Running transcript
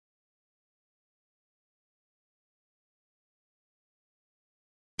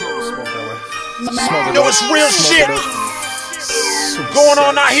You know it's real shit going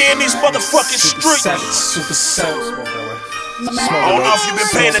on out here in these motherfucking streets. I don't know if you've been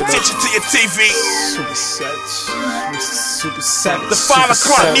paying attention to your TV, the 5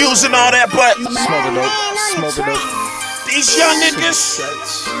 o'clock news and all that, but these young niggas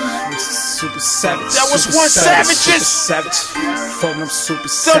that was once savages,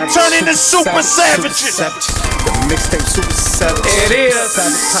 they'll turn into super savages. It is.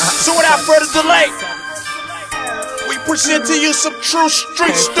 So without further delay, we present to you some true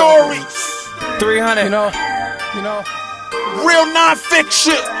street stories. 300, you know. Real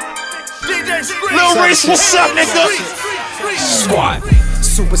non-fiction. Lil Reese, what's up, nigga? Squad.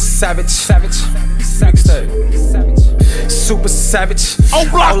 Super savage. Super savage. On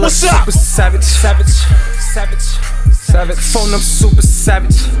block, what's up? Super savage. Phone them super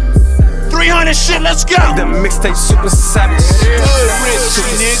savage. 300 shit, let's go. The mixtape super savage.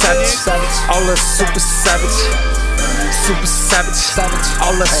 Super savage. All the super savage. Super savage,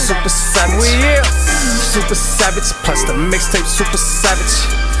 all the super savage. We here. Super savage, plus the mixtape super savage.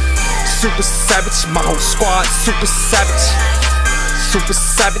 Super savage, my whole squad super savage. Super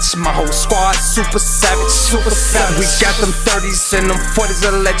savage, my whole squad super savage. Super savage. We got them 30s and them 40s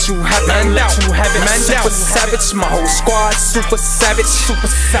to let you have it. Man down. Super savage, my whole squad super savage. Super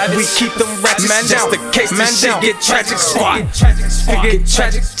savage. We keep them ratchets just in case this shit get tragic. Squad get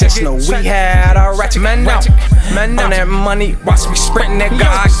tragic. Just know we had our ratchet. Man down. On that money, watch me sprinting that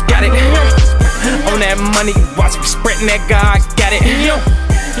guy, I got it. On that money, watch me sprinting that guy, I got it.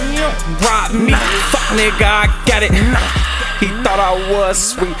 Rob me, fuck nigga, I got it. He thought I was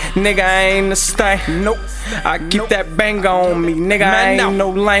sweet, nigga, I ain't the stay. Nope, I keep that banger on me, nigga, I ain't no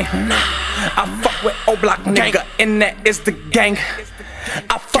lame. I fuck with O-Block, nigga, and that is the gang.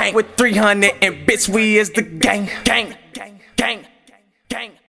 I fuck with 300 and bitch, we is the gang.